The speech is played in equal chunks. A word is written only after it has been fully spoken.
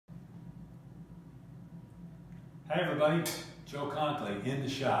Hi everybody, Joe Conkley in the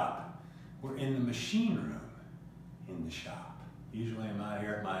shop. We're in the machine room in the shop. Usually I'm out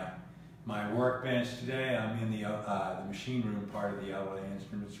here at my workbench. Today I'm in the machine room part of the LA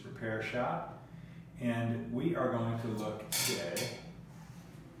Instruments repair shop. And we are going to look today at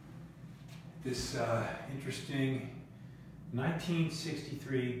this interesting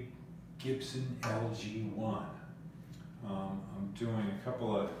 1963 Gibson LG-1. I'm doing a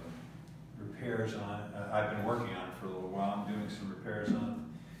couple of repairs on it. I've been working on it for a little while. I'm doing some repairs on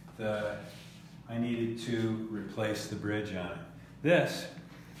it. I needed to replace the bridge on it. This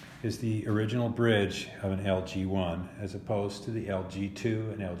is the original bridge of an LG-1 as opposed to the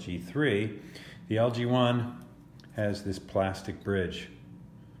LG-2 and LG-3. The LG-1 has this plastic bridge,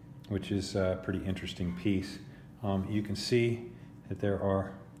 which is a pretty interesting piece. You can see that there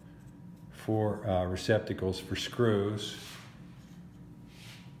are four receptacles for screws.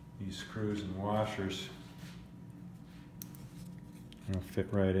 These screws and washers will fit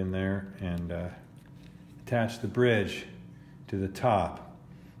right in there and attach the bridge to the top.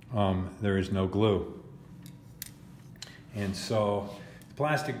 There is no glue. And so the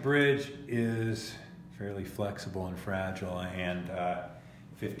plastic bridge is fairly flexible and fragile, and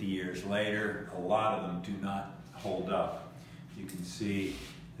 50 years later, a lot of them do not hold up. You can see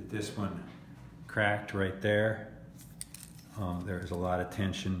that this one cracked right there. There is a lot of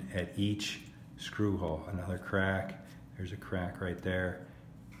tension at each screw hole. Another crack. There's a crack right there.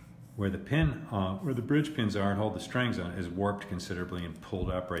 Where the bridge pins are and hold the strings on is warped considerably and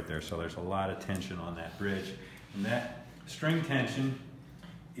pulled up right there. So there's a lot of tension on that bridge. And that string tension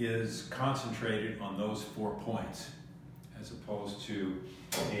is concentrated on those 4 points, as opposed to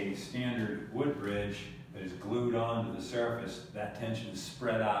a standard wood bridge that is glued onto the surface. That tension is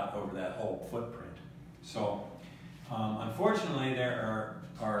spread out over that whole footprint. So unfortunately, there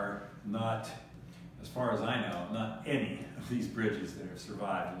are not, as far as I know, not any of these bridges that have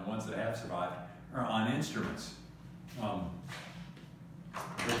survived, and the ones that have survived are on instruments. So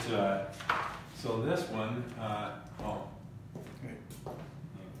this one,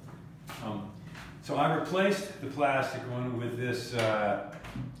 so I replaced the plastic one with this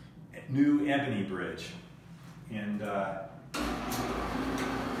new ebony bridge, and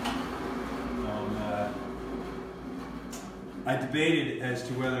I debated as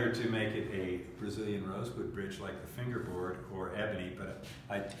to whether to make it a Brazilian rosewood bridge like the fingerboard or ebony, but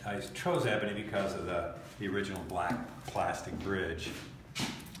I chose ebony because of the original black plastic bridge.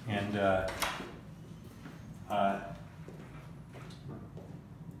 And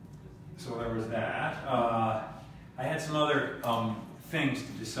so there was that. I had some other things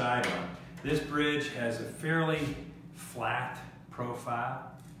to decide on. This bridge has a fairly flat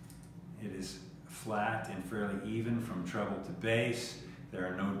profile. It is flat and fairly even from treble to bass. There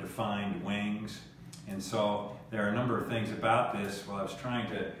are no defined wings. And so there are a number of things about this. While I was trying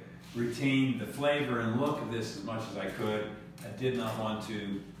to retain the flavor and look of this as much as I could, I did not want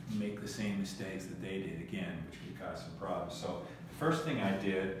to make the same mistakes that they did again, which would cause some problems. So the first thing I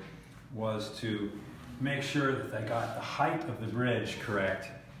did was to make sure that I got the height of the bridge correct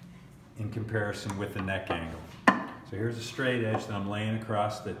in comparison with the neck angle. So here's a straight edge that I'm laying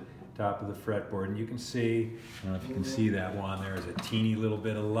across the top of the fretboard, and you can see, I don't know if you can see that one, there is a teeny little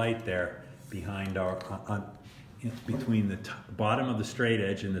bit of light there behind between the bottom of the straight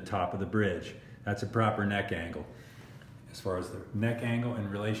edge and the top of the bridge. That's a proper neck angle. As far as the neck angle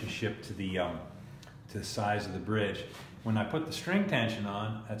in relationship to the size of the bridge. When I put the string tension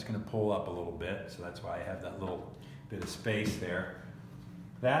on, that's going to pull up a little bit, so that's why I have that little bit of space there.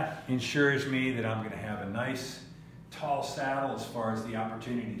 That ensures me that I'm going to have a nice tall saddle as far as the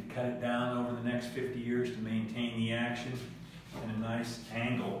opportunity to cut it down over the next 50 years to maintain the action, and a nice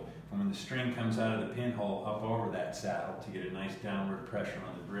angle from when the string comes out of the pinhole up over that saddle to get a nice downward pressure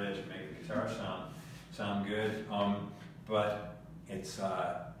on the bridge and make the guitar sound good. But it's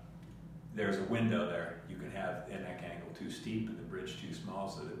there's a window there. You can have a neck angle too steep and the bridge too small,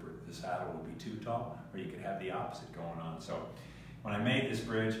 so the saddle will be too tall, or you could have the opposite going on. So when I made this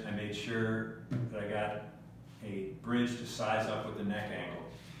bridge, I made sure that I got a bridge to size up with the neck angle.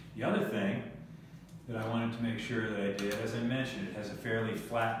 The other thing that I wanted to make sure that I did, as I mentioned, it has a fairly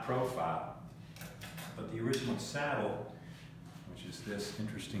flat profile, but the original saddle, which is this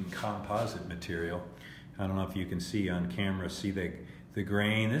interesting composite material, I don't know if you can see on camera, see the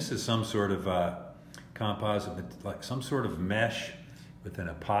grain. This is some sort of composite, like some sort of mesh with an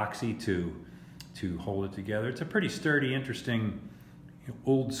epoxy to hold it together. It's a pretty sturdy, interesting,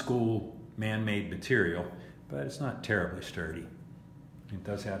 old school man-made material, but it's not terribly sturdy. It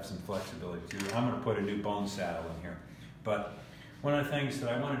does have some flexibility too. I'm going to put a new bone saddle in here. But one of the things that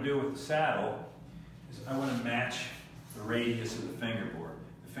I want to do with the saddle is I want to match the radius of the fingerboard.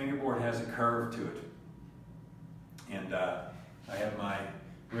 The fingerboard has a curve to it. And I have my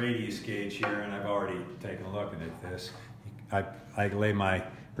radius gauge here, and I've already taken a look at this. I lay my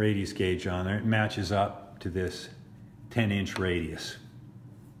radius gauge on there. It matches up to this 10-inch radius.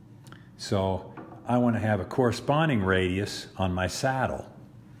 So I want to have a corresponding radius on my saddle.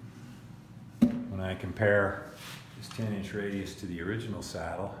 When I compare this 10-inch radius to the original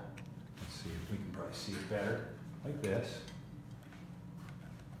saddle, let's see if we can probably see it better, like this.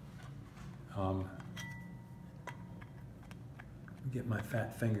 Get my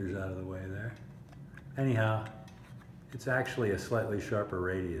fat fingers out of the way there. Anyhow, it's actually a slightly sharper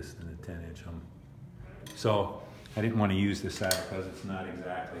radius than a 10-inch. So I didn't want to use this saddle because it's not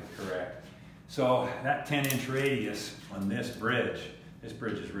exactly correct. So that 10-inch radius on this bridge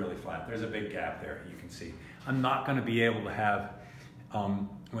is really flat. There's a big gap there, you can see. I'm not going to be able to have,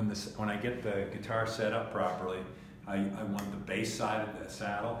 when I get the guitar set up properly, I want the bass side of the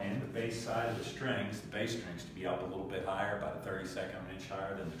saddle and the bass side of the strings, the bass strings, to be up a little bit higher, about a 32nd of an inch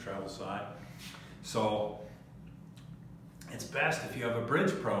higher than the treble side. So it's best if you have a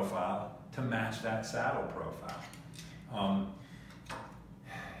bridge profile to match that saddle profile.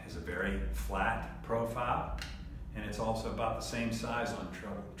 It's a very flat profile, and it's also about the same size on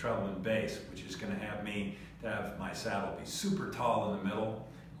treble and bass, which is going to have me to have my saddle be super tall in the middle,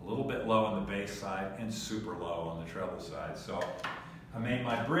 a little bit low on the bass side, and super low on the treble side. So I made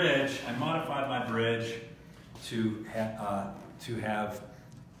my bridge, I modified my bridge to have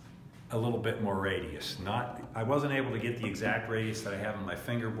a little bit more radius. I wasn't able to get the exact radius that I have on my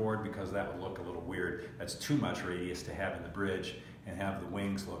fingerboard because that would look a little weird. That's too much radius to have in the bridge and have the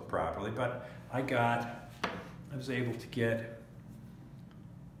wings look properly. But I was able to get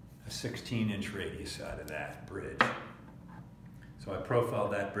a 16-inch radius out of that bridge. So I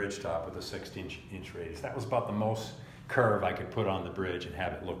profiled that bridge top with a 16-inch radius. That was about the most curve I could put on the bridge and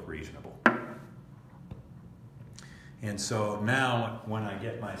have it look reasonable. And so now, when I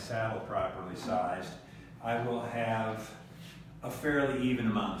get my saddle properly sized, I will have a fairly even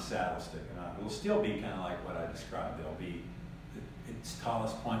amount of saddle sticking out. It will still be kind of like what I described. There'll be, its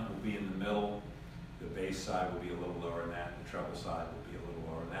tallest point will be in the middle, the bass side will be a little lower than that, the treble side will be a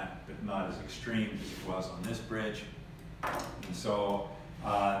little lower than that, but not as extreme as it was on this bridge. And so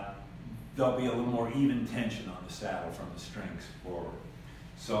there'll be a little more even tension on the saddle from the strings forward.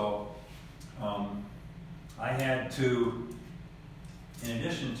 So I had to, in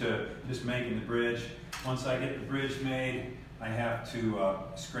addition to just making the bridge, once I get the bridge made, I have to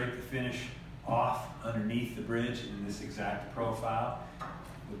scrape the finish off underneath the bridge in this exact profile.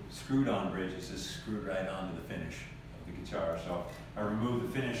 The screwed-on bridge is just screwed right onto the finish of the guitar. So I remove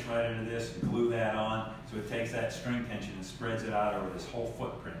the finish right into this and glue that on, so it takes that string tension and spreads it out over this whole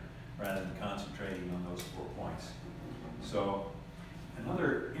footprint rather than concentrating on those 4 points. So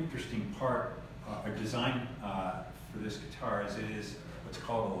another interesting part or design for this guitar is it is what's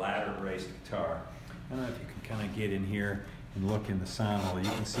called a ladder braced guitar. I don't know if you can kind of get in here and look in the sound hole. You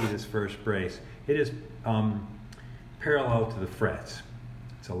can see this first brace. It is parallel to the frets.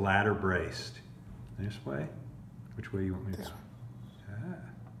 It's a ladder braced. This way? Which way you want me to?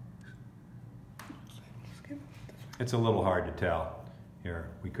 It's a little hard to tell here.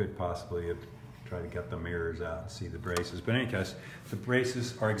 We could possibly have tried to get the mirrors out and see the braces. But in any case, the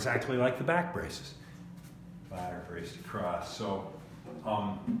braces are exactly like the back braces. Ladder braced across. So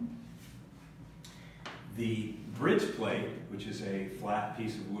the bridge plate, which is a flat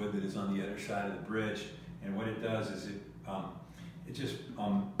piece of wood that is on the other side of the bridge, and what it does is it just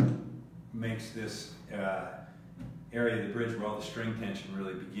makes this area of the bridge where all the string tension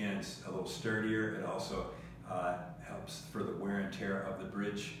really begins a little sturdier. It also helps for the wear and tear of the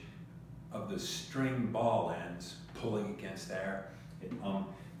bridge, of the string ball ends pulling against there.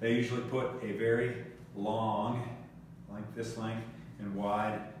 They usually put a very long, like this length, and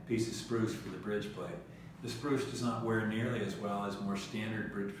wide piece of spruce for the bridge plate. The spruce does not wear nearly as well as more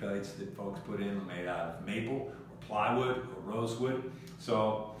standard bridge plates that folks put in made out of maple or plywood or rosewood.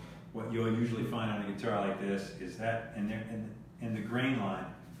 So what you'll usually find on a guitar like this is that, and the grain line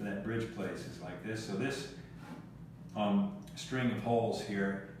for that bridge plate is like this. So this string of holes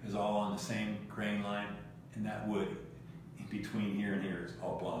here is all on the same grain line, and that wood in between here and here is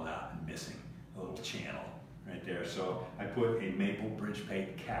all blown out and missing a little channel right there. So I put a maple bridge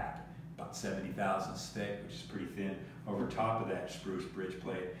plate cap, about 70 thousandths thick, which is pretty thin, over top of that spruce bridge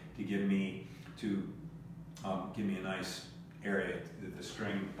plate to give me a nice area that the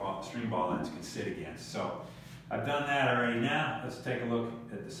string ball ends can sit against. So I've done that already. Now let's take a look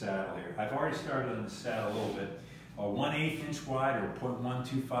at the saddle here. I've already started on the saddle a little bit. a 1/8 inch wide or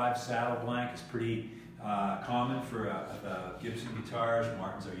 0.125 saddle blank is pretty common for the Gibson guitars.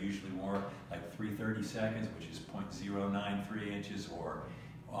 Martins are usually more like 3/32, which is 0.093 inches, or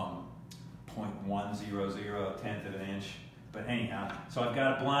 0.100, 1/10 of an inch. But anyhow, so I've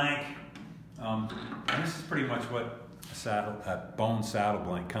got a blank, and this is pretty much what a bone saddle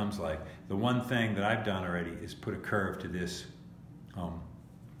blank comes like. The one thing that I've done already is put a curve to this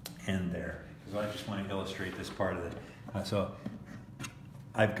end there, because I just want to illustrate this part of it. So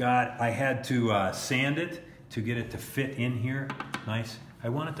I had to sand it to get it to fit in here nice. I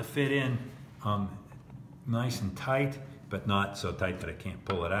want it to fit in nice and tight, but not so tight that I can't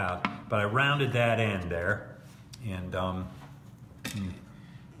pull it out. But I rounded that end there, and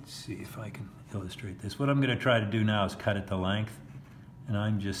let's see if I can illustrate this. What I'm going to try to do now is cut it to length, and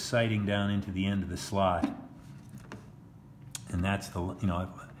I'm just sighting down into the end of the slot, and that's the,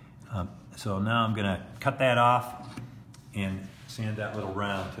 so now I'm going to cut that off and sand that little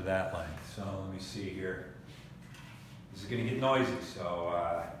round to that length. So let me see here. This is going to get noisy, so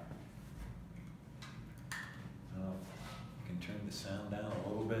I don't know if I can turn the sound down a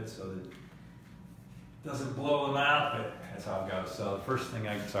little bit so that it doesn't blow them out, but that's how it goes. So the first thing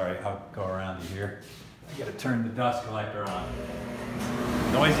I'll go around you here. I got to turn the dust collector on.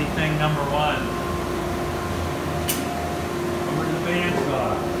 Noisy thing number one. Over to the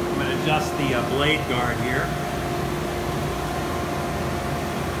bandsaw. I'm going to adjust the blade guard here.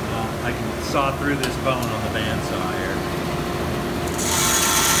 I can saw through this bone on the bandsaw here.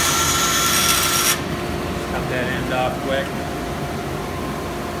 Cut that end off quick.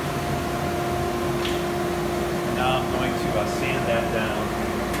 And now I'm going to sand that down.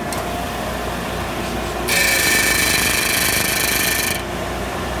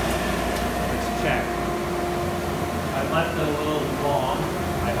 Let's check. I left it a little long,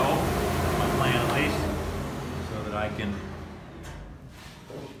 I hope. My plan at least. So that I can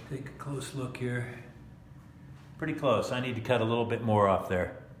take a close look here. Pretty close. I need to cut a little bit more off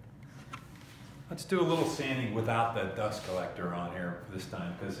there. Let's do a little sanding without the dust collector on here this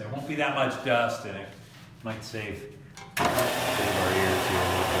time, because there won't be that much dust and it might save our ears here a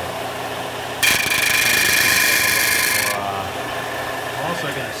little bit. I'm also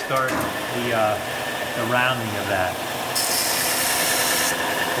going to start the rounding of that.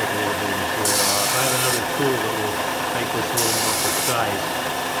 Take a little bit of material off. I have another tool that will make this a little more precise.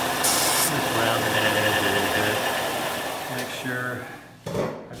 Just round the edge a little bit. Make sure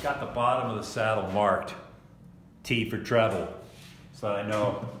I've got the bottom of the saddle marked T for treble, so that I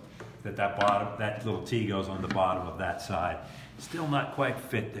know that that little T goes on the bottom of that side. Still not quite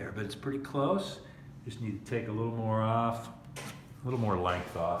fit there, but it's pretty close. Just need to take a little more off, a little more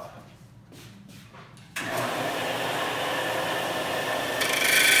length off.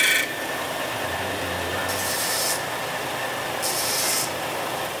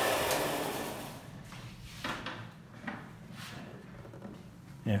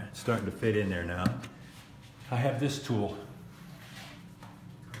 Yeah, it's starting to fit in there now. I have this tool.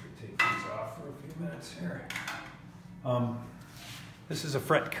 I'm going to take these off for a few minutes here. This is a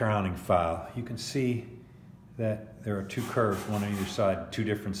fret counting file. You can see that there are two curves, one on either side, two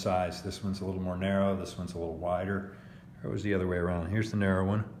different sizes. This one's a little more narrow, this one's a little wider. Or it was the other way around. Here's the narrow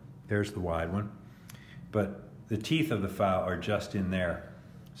one, there's the wide one. But the teeth of the file are just in there.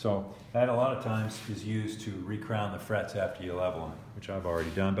 So that a lot of times is used to recrown the frets after you level them, which I've already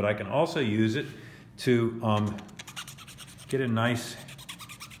done. But I can also use it to get a nice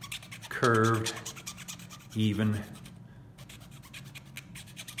curved, even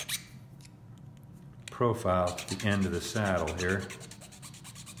profile to the end of the saddle here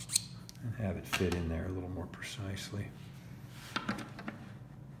and have it fit in there a little more precisely.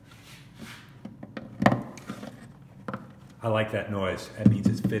 I like that noise. That means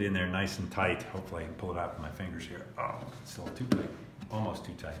it's fit in there nice and tight. Hopefully I can pull it out with my fingers here. Oh, it's still too tight. Almost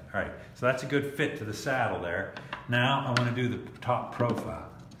too tight. All right, so that's a good fit to the saddle there. Now I want to do the top profile.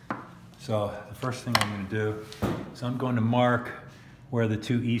 So the first thing I'm going to do is I'm going to mark where the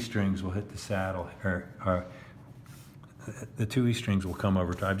two E strings will hit the saddle, or the two E strings will come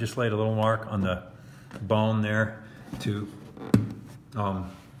over to. I've just laid a little mark on the bone there to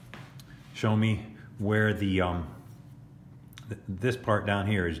show me where the this part down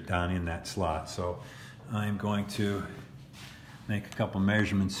here is down in that slot. So I'm going to make a couple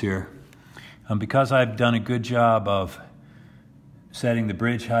measurements here. Because I've done a good job of setting the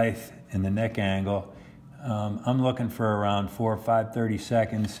bridge height and the neck angle, I'm looking for around 4 or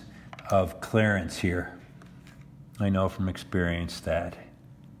 5/32 of clearance here. I know from experience that.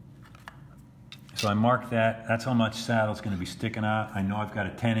 So I marked that. That's how much saddle's going to be sticking out. I know I've got a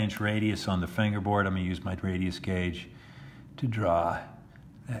 10-inch radius on the fingerboard. I'm going to use my radius gauge to draw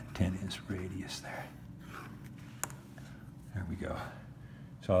that 10-inch radius there. There we go.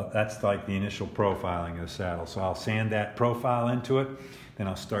 So that's like the initial profiling of the saddle. So I'll sand that profile into it. Then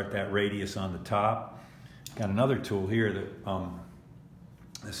I'll start that radius on the top. Got another tool here that,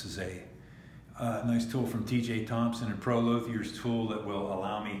 this is a nice tool from TJ Thompson and Pro Luthier's tool that will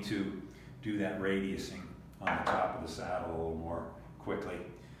allow me to do that radiusing on the top of the saddle a little more quickly.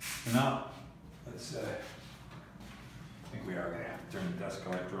 And now, let's, I think we are going to have to turn the desk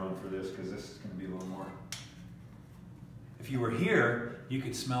collector on for this because this is going to be a little more. If you were here, you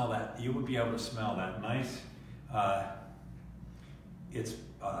could smell that. You would be able to smell that nice. It's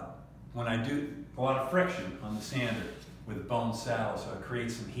when I do a lot of friction on the sander with a bone saddle, so it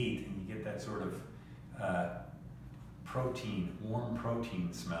creates some heat and you get that sort of protein, warm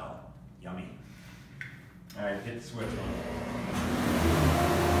protein smell. Yummy. All right, hit the switch on.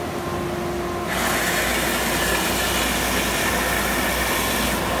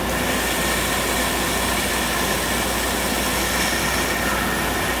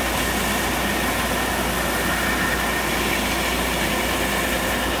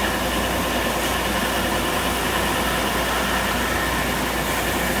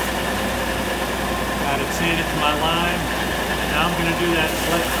 Sand it to my line. Now I'm going to do that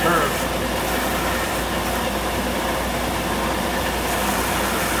select curve.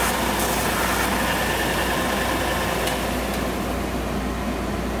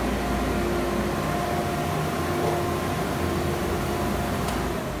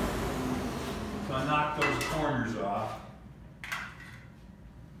 So I knocked those corners off.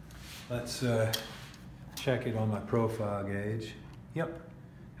 Let's check it on my profile gauge. Yep,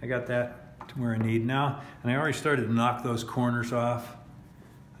 I got that to where I need now, and I already started to knock those corners off.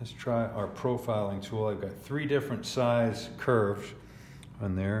 Let's try our profiling tool. I've got 3 different size curves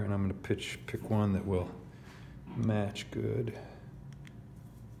on there, and I'm going to pick one that will match good.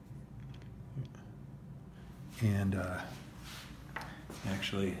 And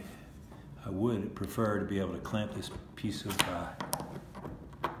actually, I would prefer to be able to clamp this piece of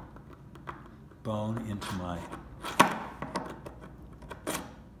bone into my.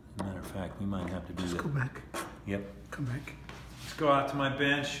 Matter of fact, we might have to do that. Just go back. Yep. Come back. Let's go out to my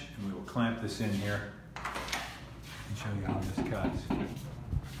bench and we will clamp this in here and show you how this cuts.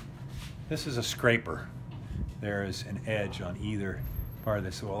 This is a scraper. There is an edge on either part of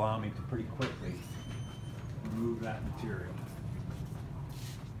this, so will allow me to pretty quickly remove that material.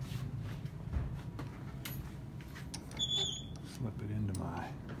 Slip it into my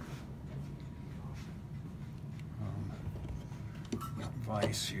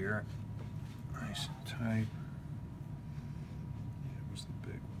vise here, nice and tight. That was the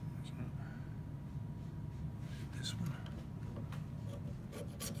big one, isn't it? This one.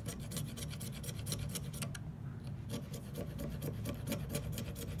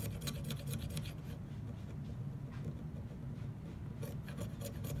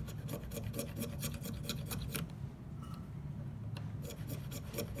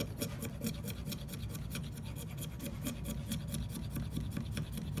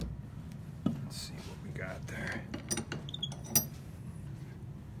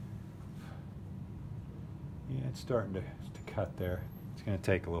 Yeah, it's starting to cut there. It's going to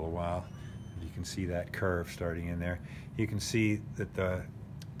take a little while. You can see that curve starting in there. You can see that the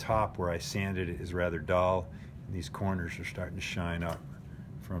top where I sanded it is rather dull, and these corners are starting to shine up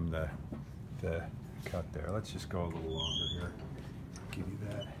from the cut there. Let's just go a little longer here. Give you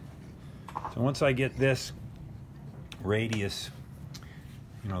that. So once I get this radius,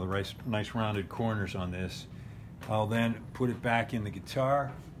 you know, the nice rounded corners on this, I'll then put it back in the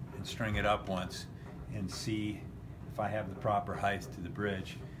guitar and string it up once and see if I have the proper height to the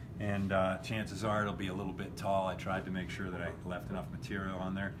bridge. And chances are it'll be a little bit tall. I tried to make sure that I left enough material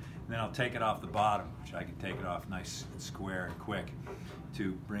on there. And then I'll take it off the bottom, which I can take it off nice and square and quick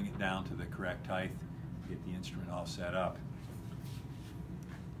to bring it down to the correct height, get the instrument all set up.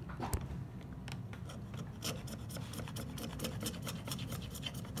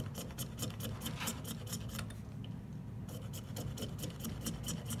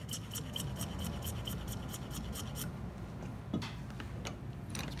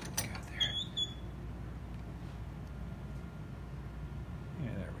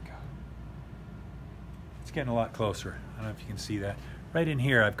 It's getting a lot closer. I don't know if you can see that. Right in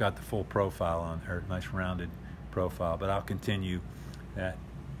here I've got the full profile on, or nice rounded profile, but I'll continue that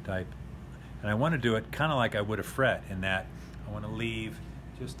type. And I want to do it kind of like I would a fret, in that I want to leave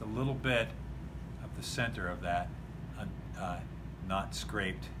just a little bit of the center of that not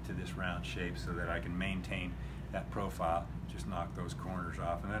scraped to this round shape so that I can maintain that profile. Just knock those corners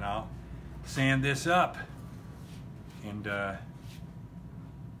off, and then I'll sand this up. And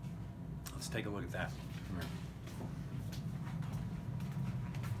let's take a look at that. Come here.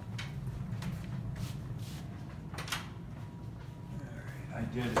 All right, I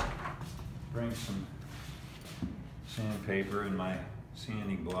did bring some sandpaper in my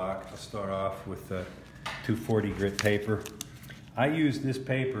sanding block. I'll start off with 240 grit paper. I use this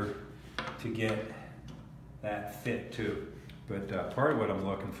paper to get that fit too, but part of what I'm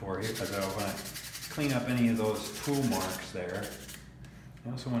looking for here is I want to clean up any of those tool marks there.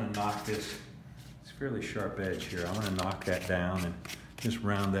 I also want to knock this, it's a fairly sharp edge here, I want to knock that down and just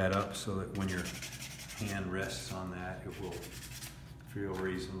round that up so that when your hand rests on that, it will feel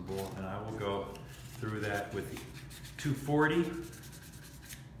reasonable. And I will go through that with the 240,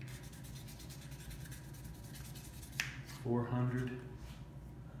 400,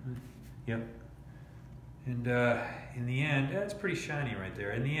 yep. And in the end, it's pretty shiny right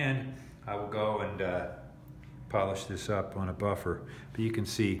there. In the end, I will go and polish this up on a buffer. But you can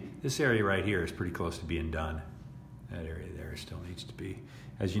see this area right here is pretty close to being done. That area there still needs to be.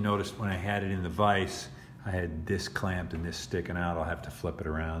 As you noticed when I had it in the vise, I had this clamped and this sticking out. I'll have to flip it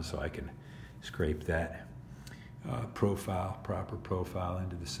around so I can scrape that proper profile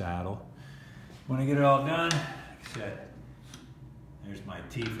into the saddle. When I get it all done, like I said, there's my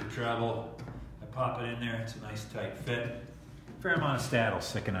T for treble. I pop it in there, it's a nice tight fit. Fair amount of saddle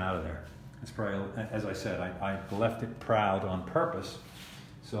sticking out of there. It's probably, as I said, I left it proud on purpose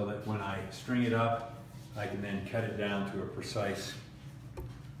so that when I string it up, I can then cut it down to a precise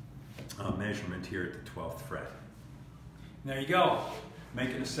measurement here at the 12th fret. And there you go,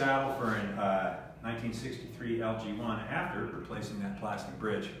 making a saddle for an 1963 LG-1 after replacing that plastic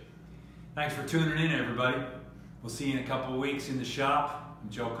bridge. Thanks for tuning in, everybody. We'll see you in a couple of weeks in the shop. I'm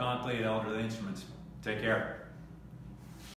Joe Conkley at Elderly Instruments. Take care.